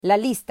La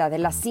lista de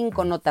las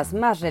 5 notas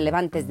más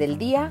relevantes del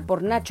día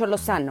por Nacho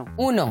Lozano.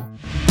 1.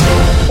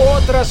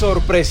 Otra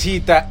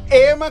sorpresita.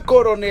 Emma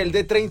Coronel,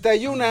 de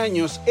 31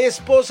 años,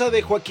 esposa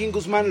de Joaquín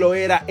Guzmán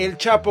Loera, el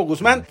Chapo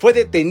Guzmán, fue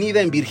detenida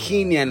en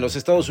Virginia, en los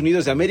Estados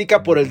Unidos de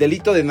América, por el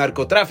delito de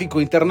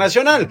narcotráfico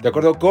internacional. De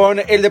acuerdo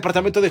con el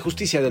Departamento de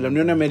Justicia de la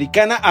Unión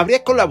Americana,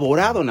 habría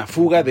colaborado en la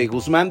fuga de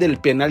Guzmán del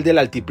penal del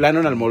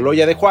Altiplano en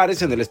Almoloya de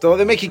Juárez, en el Estado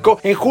de México,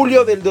 en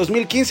julio del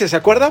 2015, ¿se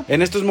acuerda?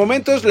 En estos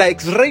momentos, la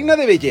ex reina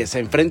de belleza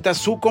enfrenta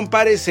su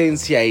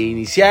comparecencia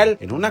inicial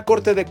en una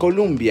corte de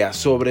Columbia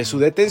sobre su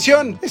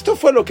detención. Esto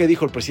fue lo que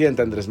dijo el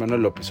presidente Andrés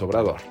Manuel López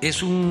Obrador.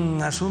 Es un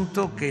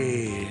asunto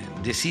que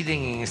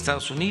deciden en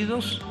Estados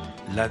Unidos,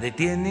 la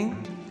detienen,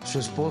 su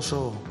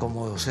esposo,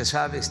 como se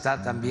sabe,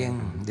 está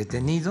también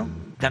detenido.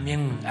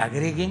 También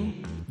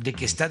agreguen de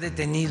que está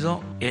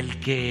detenido el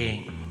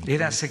que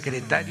era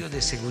secretario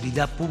de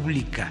Seguridad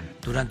Pública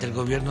durante el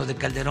gobierno de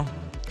Calderón,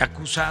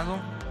 acusado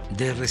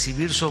de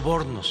recibir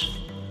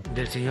sobornos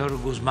del señor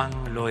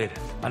Guzmán Loera.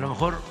 A lo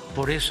mejor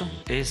por eso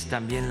es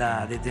también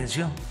la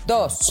detención.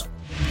 2.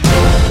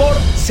 Por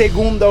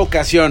segunda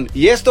ocasión,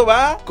 y esto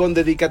va con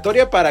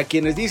dedicatoria para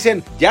quienes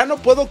dicen ya no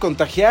puedo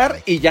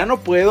contagiar y ya no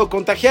puedo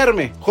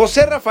contagiarme.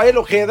 José Rafael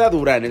Ojeda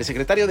Durán, el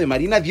secretario de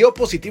Marina, dio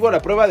positivo a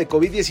la prueba de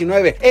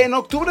COVID-19. En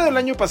octubre del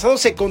año pasado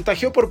se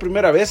contagió por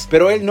primera vez,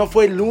 pero él no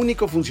fue el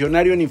único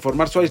funcionario en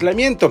informar su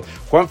aislamiento.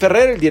 Juan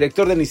Ferrer, el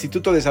director del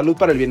Instituto de Salud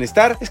para el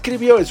Bienestar,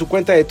 escribió en su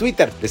cuenta de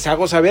Twitter: les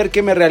hago saber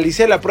que me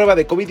realicé la prueba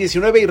de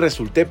COVID-19 y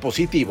resulté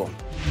positivo.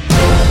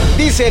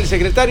 Dice el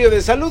secretario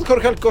de Salud,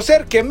 Jorge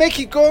Alcocer, que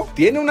México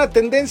tiene una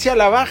tendencia a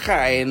la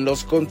baja en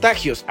los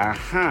contagios.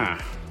 Ajá.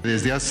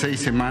 Desde hace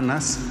 6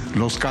 semanas,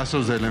 los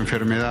casos de la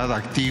enfermedad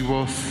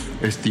activos,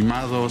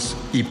 estimados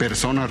y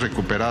personas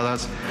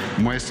recuperadas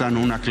muestran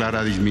una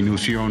clara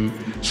disminución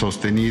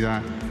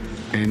sostenida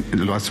en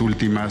las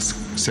últimas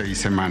 6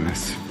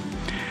 semanas.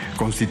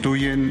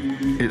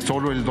 Constituyen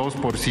solo el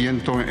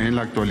 2% en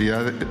la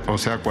actualidad, o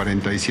sea,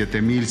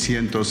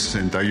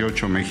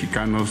 47,168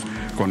 mexicanos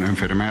con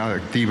enfermedad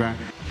activa.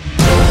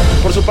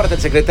 Por su parte, el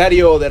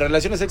secretario de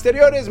Relaciones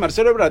Exteriores,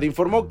 Marcelo Ebrard,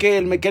 informó que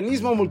el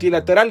mecanismo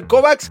multilateral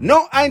COVAX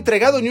no ha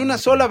entregado ni una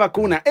sola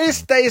vacuna.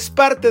 Esta es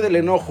parte del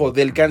enojo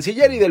del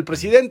canciller y del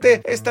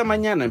presidente esta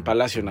mañana en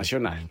Palacio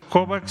Nacional.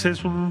 COVAX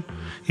es un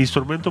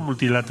instrumento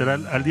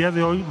multilateral. Al día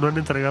de hoy no han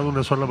entregado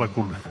una sola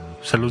vacuna.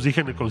 Se los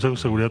dije en el Consejo de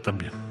Seguridad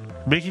también.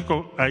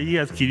 México ahí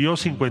adquirió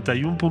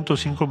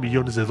 51.5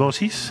 millones de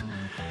dosis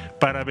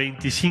para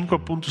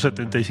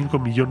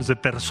 25.75 millones de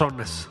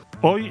personas.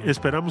 Hoy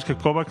esperamos que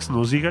COVAX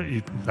nos diga,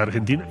 y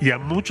Argentina y a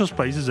muchos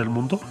países del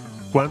mundo,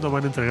 cuándo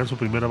van a entregar su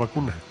primera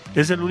vacuna.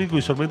 Es el único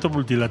instrumento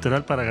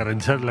multilateral para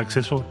garantizar el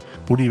acceso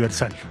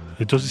universal.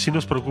 Entonces sí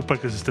nos preocupa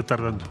que se esté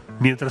tardando,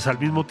 mientras al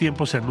mismo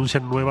tiempo se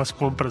anuncian nuevas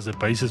compras de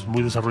países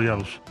muy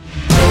desarrollados.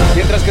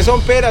 Mientras que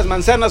son peras,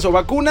 manzanas o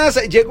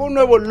vacunas, llegó un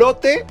nuevo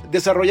lote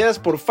desarrolladas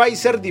por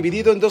Pfizer,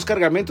 dividido en 2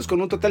 cargamentos con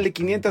un total de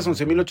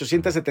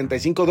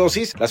 511,875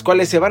 dosis, las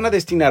cuales se van a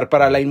destinar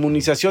para la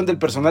inmunización del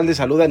personal de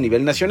salud a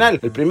nivel nacional.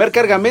 El primer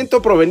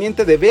cargamento,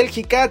 proveniente de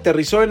Bélgica,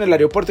 aterrizó en el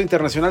Aeropuerto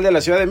Internacional de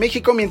la Ciudad de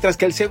México, mientras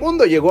que el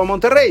segundo llegó a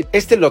Monterrey.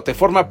 Este lote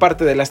forma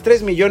parte de las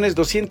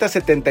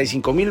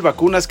 3,275,000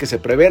 vacunas que se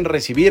prevén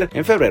recibir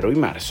en febrero y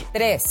marzo.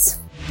 3.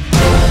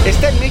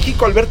 Está en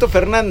México Alberto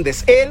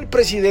Fernández, el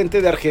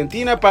presidente de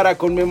Argentina, para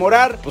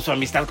conmemorar su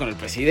amistad con el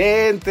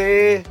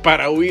presidente,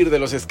 para huir de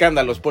los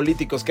escándalos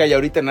políticos que hay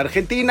ahorita en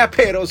Argentina,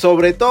 pero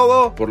sobre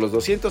todo por los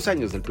 200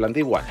 años del Plan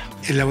de Iguala.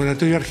 El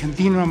laboratorio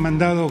argentino ha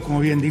mandado, como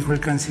bien dijo el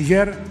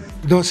canciller,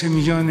 12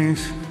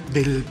 millones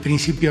del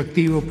principio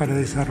activo para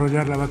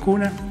desarrollar la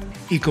vacuna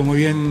y, como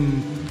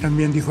bien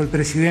también dijo el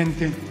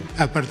presidente,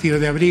 a partir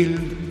de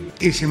abril,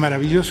 ese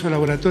maravilloso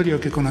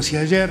laboratorio que conocí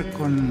ayer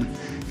con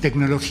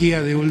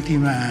tecnología de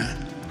última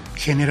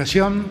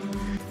generación,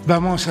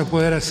 vamos a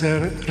poder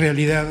hacer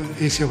realidad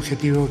ese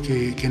objetivo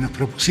que nos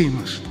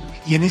propusimos.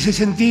 Y en ese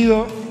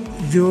sentido,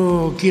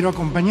 yo quiero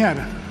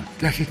acompañar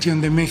la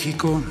gestión de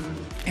México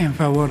en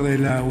favor de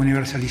la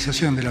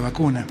universalización de la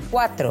vacuna.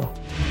 4.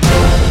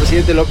 El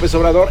presidente López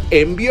Obrador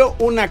envió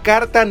una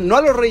carta no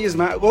a los Reyes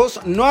Magos,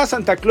 no a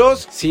Santa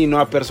Claus, sino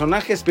a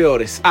personajes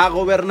peores, a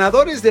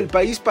gobernadores del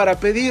país, para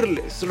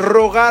pedirles,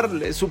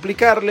 rogarles,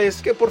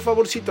 suplicarles que por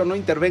favorcito no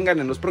intervengan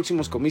en los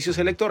próximos comicios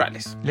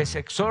electorales. Les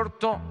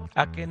exhorto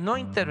a que no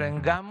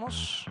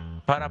intervengamos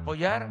para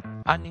apoyar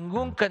a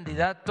ningún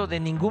candidato de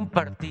ningún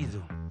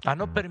partido, a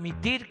no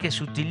permitir que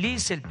se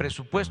utilice el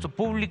presupuesto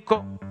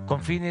público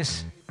con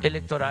fines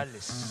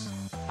electorales,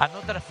 a no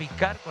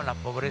traficar con la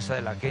pobreza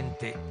de la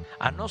gente,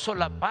 a no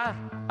solapar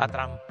a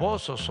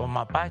tramposos o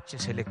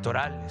mapaches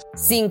electorales.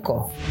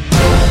 5.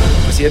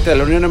 El presidente de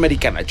la Unión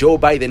Americana, Joe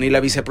Biden, y la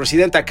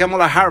vicepresidenta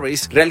Kamala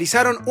Harris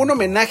realizaron un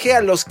homenaje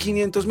a los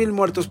 500,000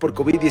 muertos por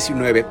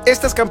COVID-19.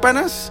 Estas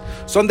campanas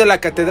son de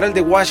la Catedral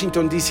de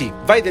Washington, D.C.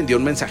 Biden dio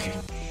un mensaje.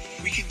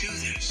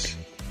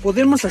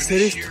 Podemos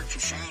hacer esto.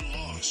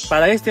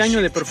 Para este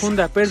año de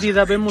profunda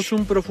pérdida vemos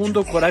un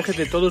profundo coraje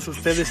de todos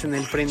ustedes en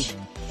el frente.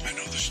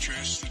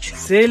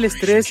 Sé el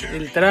estrés,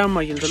 el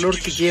trauma y el dolor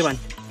que llevan,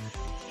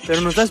 pero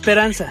nos da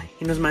esperanza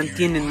y nos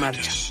mantiene en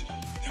marcha.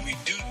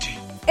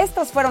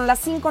 Estas fueron las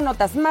 5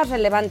 notas más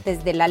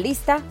relevantes de la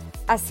lista,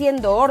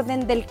 haciendo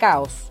orden del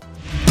caos.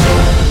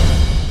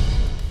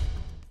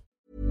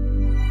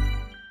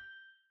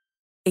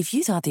 If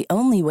you thought the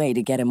only way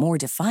to get a more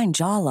defined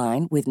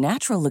jawline with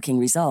natural-looking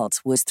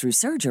results was through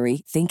surgery,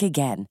 think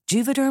again.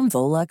 Juvederm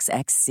Volux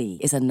XC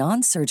is a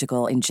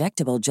non-surgical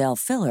injectable gel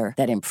filler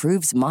that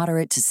improves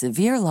moderate to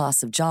severe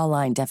loss of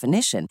jawline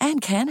definition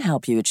and can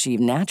help you achieve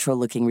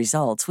natural-looking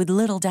results with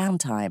little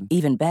downtime.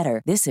 Even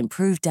better, this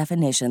improved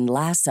definition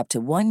lasts up to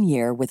 1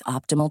 year with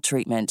optimal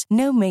treatment.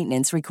 No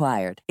maintenance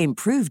required.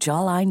 Improve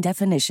jawline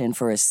definition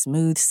for a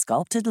smooth,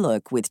 sculpted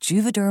look with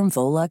Juvederm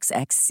Volux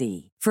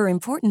XC. For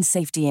important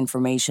safety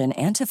information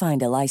and to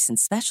find a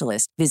licensed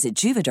specialist, visit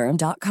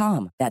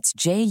Juvederm.com. That's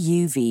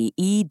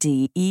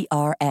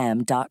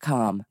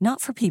JUVEDERM.com.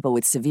 Not for people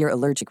with severe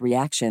allergic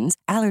reactions,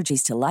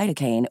 allergies to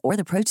lidocaine, or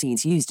the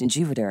proteins used in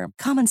Juvederm.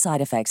 Common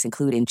side effects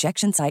include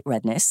injection site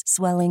redness,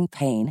 swelling,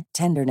 pain,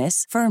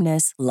 tenderness,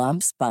 firmness,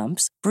 lumps,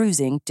 bumps,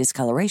 bruising,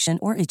 discoloration,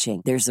 or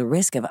itching. There's a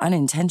risk of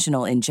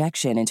unintentional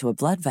injection into a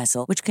blood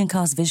vessel, which can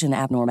cause vision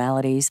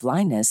abnormalities,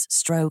 blindness,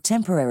 stroke,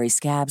 temporary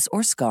scabs,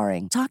 or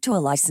scarring. Talk to a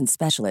licensed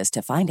specialist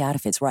to find out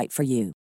if it's right for you.